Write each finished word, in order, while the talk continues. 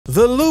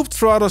The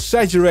Looptrotter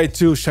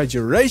SA2RATE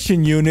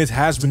saturation unit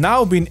has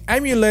now been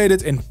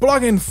emulated in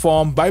plugin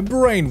form by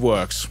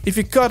Brainworks. If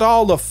you cut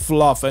all the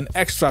fluff and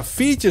extra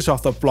features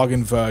of the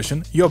plugin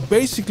version, you're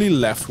basically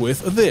left with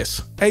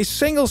this. A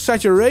single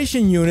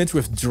saturation unit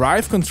with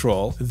drive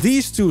control,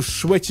 these two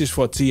switches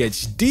for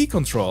THD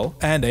control,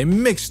 and a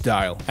mix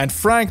dial. And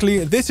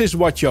frankly, this is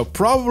what you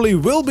probably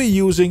will be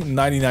using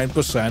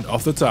 99%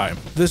 of the time.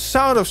 The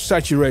sound of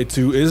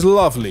SA2RATE is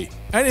lovely.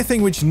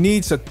 Anything which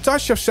needs a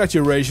touch of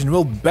saturation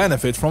will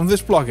benefit from this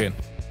plugin.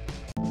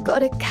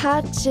 Gotta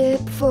catch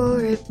it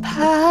before it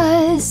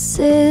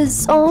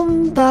passes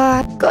on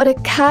by. Gotta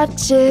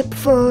catch it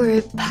before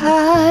it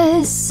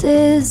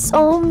passes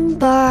on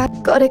by.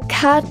 Gotta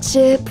catch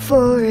it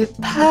before it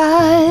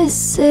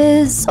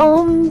passes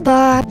on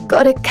by.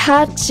 Gotta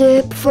catch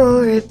it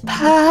before it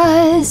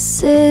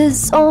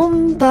passes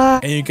on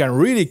by. And you can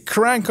really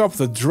crank up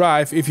the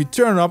drive if you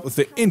turn up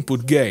the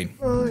input gain.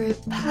 Before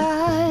it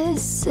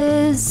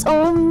passes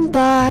on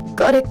by.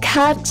 Gotta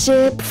catch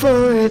it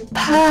before it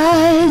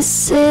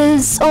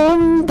passes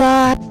on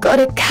by.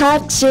 Gotta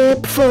catch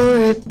it before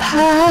it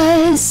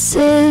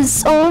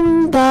passes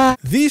on by.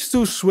 These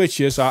two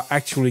switches are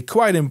actually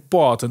quite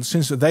important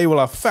since they will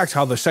affect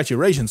how the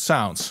saturation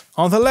sounds.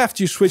 On the left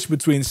you switch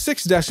between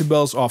 6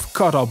 decibels of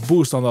cutoff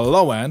boost on the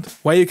low end,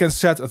 where you can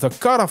set the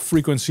cutoff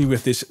frequency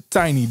with this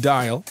tiny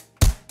dial.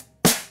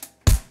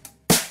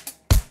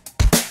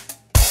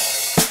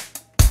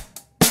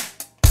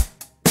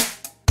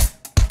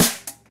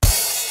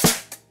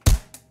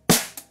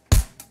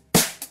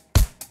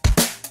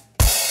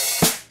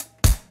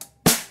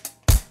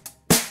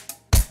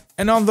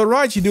 And on the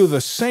right you do the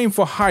same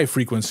for high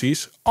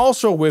frequencies,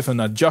 also with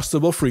an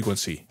adjustable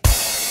frequency.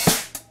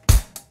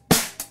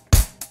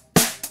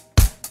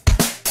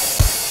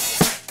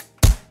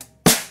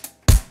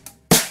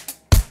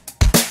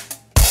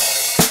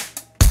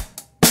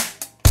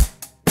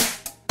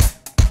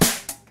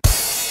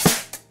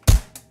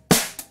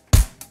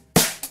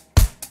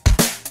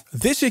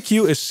 This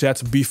EQ is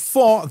set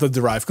before the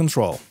drive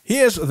control.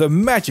 Here's the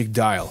magic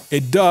dial.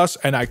 It does,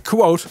 and I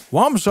quote,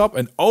 warms up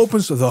and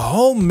opens the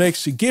whole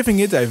mix, giving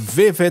it a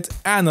vivid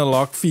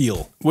analog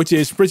feel, which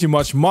is pretty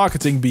much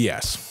marketing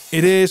BS.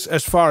 It is,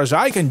 as far as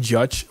I can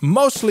judge,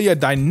 mostly a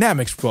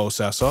dynamics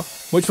processor,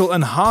 which will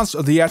enhance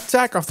the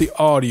attack of the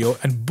audio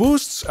and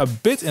boosts a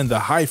bit in the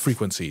high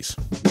frequencies.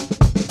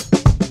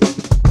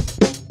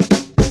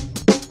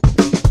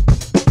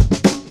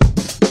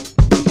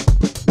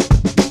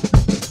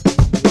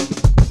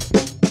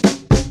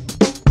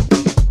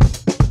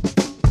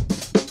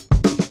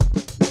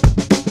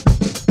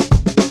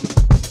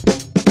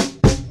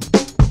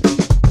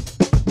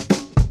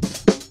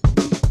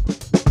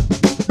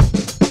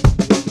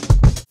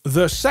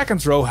 The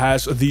second row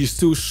has these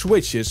two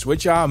switches,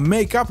 which are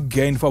make-up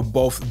gain for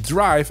both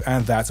drive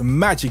and that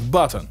magic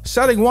button.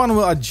 Setting 1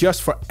 will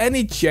adjust for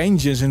any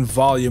changes in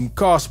volume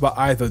caused by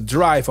either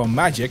drive or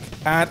magic,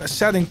 and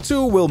setting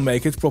 2 will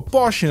make it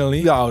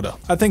proportionally louder.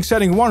 I think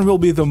setting 1 will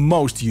be the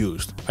most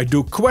used. I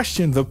do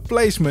question the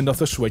placement of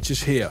the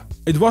switches here.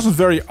 It wasn't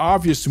very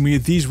obvious to me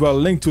these were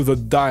linked to the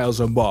dials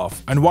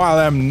above. And while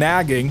I'm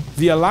nagging,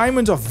 the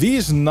alignment of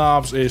these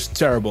knobs is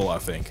terrible, I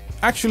think.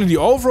 Actually, the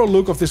overall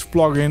look of this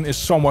plugin is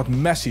somewhat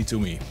messy to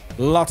me.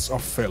 Lots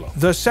of filler.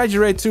 The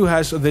SA2RATE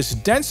has this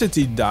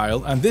density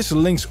dial, and this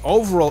links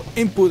overall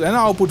input and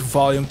output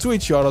volume to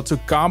each other to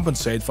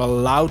compensate for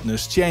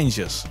loudness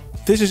changes.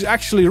 This is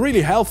actually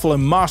really helpful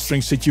in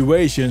mastering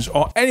situations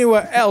or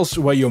anywhere else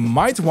where you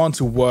might want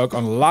to work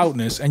on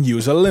loudness and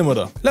use a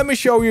limiter. Let me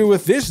show you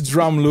with this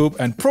drum loop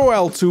and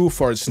Pro-L2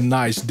 for its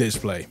nice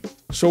display.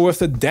 So with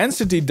the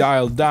density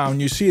dial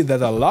down, you see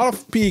that a lot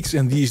of peaks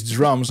in these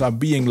drums are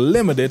being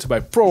limited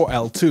by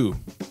Pro-L2.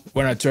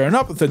 When I turn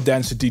up the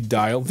density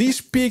dial, these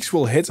peaks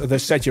will hit the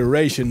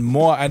saturation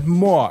more and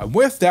more.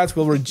 With that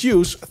will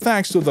reduce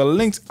thanks to the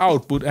linked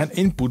output and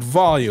input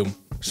volume.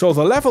 So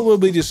the level will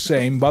be the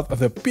same, but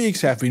the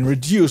peaks have been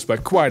reduced by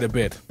quite a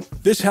bit.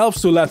 This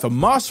helps to let the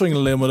mastering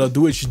limiter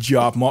do its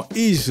job more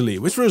easily,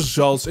 which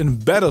results in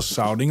better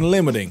sounding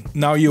limiting.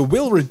 Now you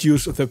will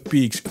reduce the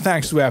peaks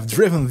thanks to have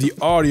driven the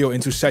audio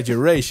into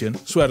saturation,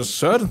 so at a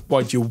certain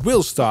point you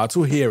will start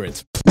to hear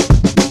it.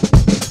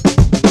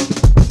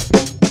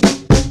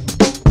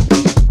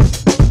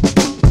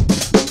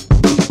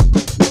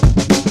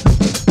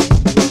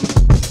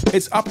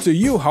 It's up to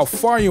you how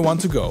far you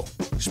want to go.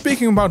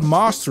 Speaking about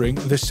mastering,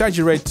 the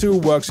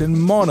SA2RATE works in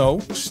mono,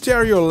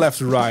 stereo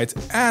left-right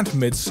and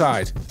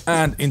mid-side.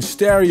 And in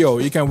stereo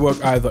you can work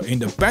either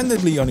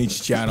independently on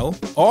each channel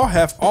or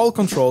have all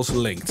controls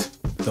linked.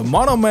 The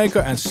mono maker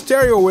and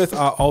stereo width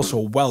are also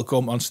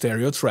welcome on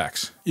stereo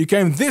tracks. You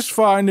came this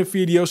far in the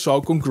video, so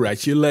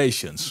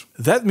congratulations.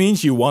 That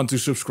means you want to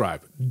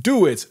subscribe.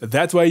 Do it,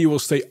 that way you will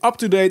stay up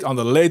to date on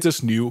the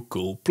latest new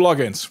cool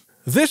plugins.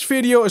 This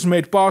video is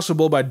made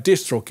possible by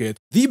DistroKid,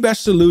 the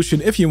best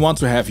solution if you want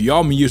to have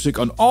your music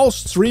on all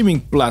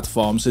streaming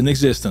platforms in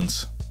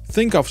existence.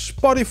 Think of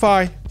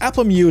Spotify,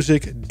 Apple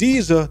Music,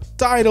 Deezer,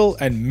 Tidal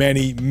and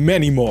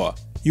many more.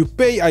 You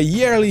pay a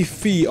yearly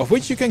fee of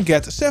which you can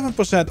get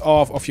 7%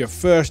 off of your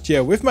first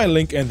year with my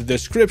link in the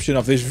description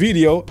of this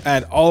video,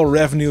 and all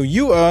revenue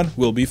you earn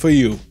will be for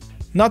you.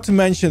 Not to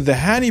mention the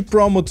handy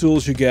promo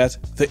tools you get,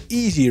 the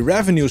easy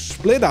revenue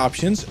split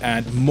options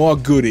and more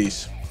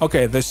goodies.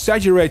 Okay, the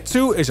Saturate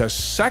 2 is a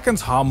second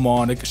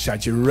harmonic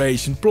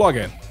saturation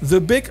plugin.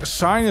 The big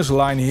sinus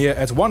line here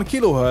at 1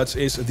 kHz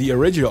is the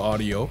original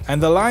audio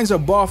and the lines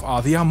above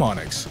are the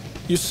harmonics.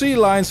 You see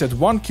lines at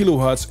 1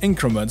 kHz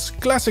increments,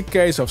 classic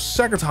case of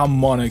second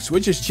harmonics,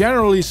 which is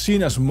generally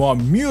seen as more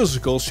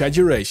musical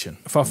saturation.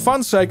 For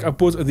fun's sake, I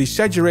put the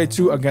Saturate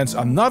 2 against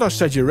another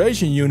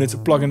saturation unit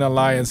Plugin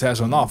Alliance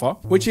has on offer,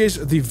 which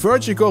is the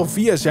Vertigo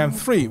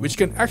VSM3, which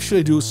can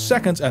actually do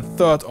second and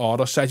third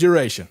order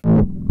saturation.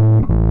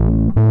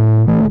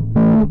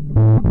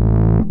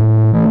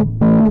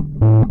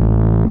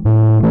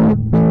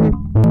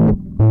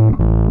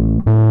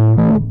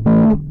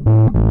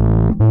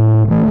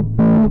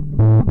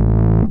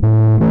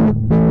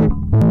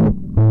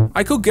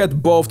 I could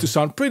get both to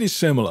sound pretty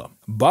similar,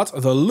 but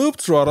the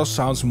Looptrotter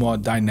sounds more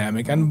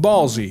dynamic and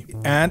ballsy,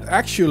 and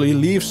actually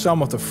leaves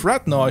some of the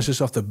fret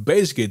noises of the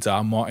bass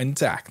guitar more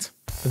intact.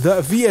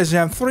 The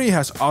VSM3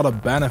 has other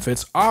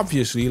benefits,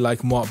 obviously,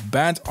 like more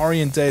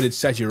band-orientated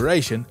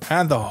saturation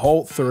and the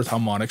whole third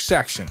harmonic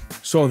section,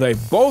 so they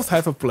both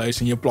have a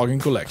place in your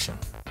plugin collection.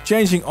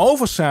 Changing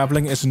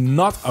oversampling is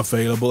not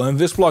available in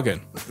this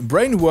plugin.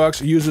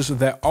 Brainworks uses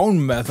their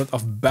own method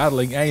of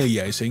battling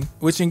aliasing,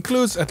 which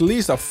includes at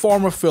least a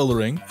form of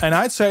filtering, and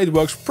I'd say it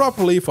works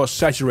properly for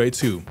Saturate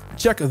 2.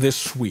 Check this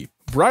sweep.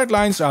 Bright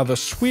lines are the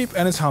sweep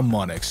and its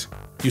harmonics.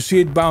 You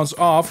see it bounce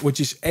off, which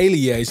is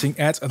aliasing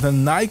at the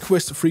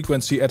Nyquist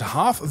frequency at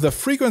half the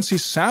frequency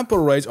sample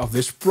rate of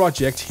this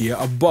project here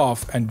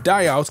above and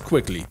die out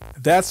quickly.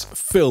 That's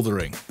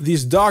filtering.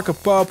 These darker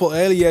purple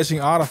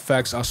aliasing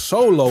artifacts are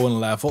so low in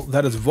level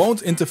that it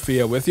won't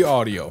interfere with your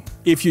audio.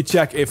 If you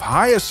check if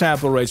higher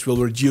sample rates will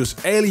reduce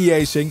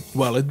aliasing,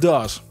 well, it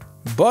does.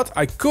 But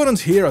I couldn't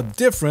hear a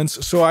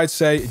difference, so I'd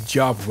say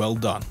job well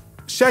done.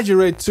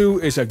 Saturate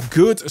 2 is a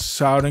good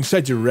sounding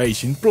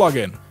saturation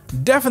plugin.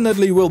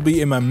 Definitely will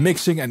be in my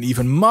mixing and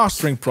even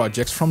mastering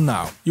projects from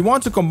now. You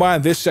want to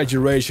combine this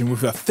saturation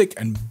with a thick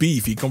and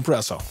beefy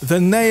compressor.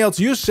 The nailed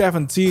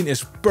U17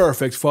 is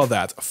perfect for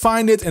that.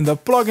 Find it in the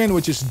plugin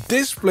which is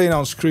displayed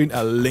on screen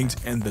and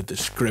linked in the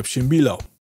description below.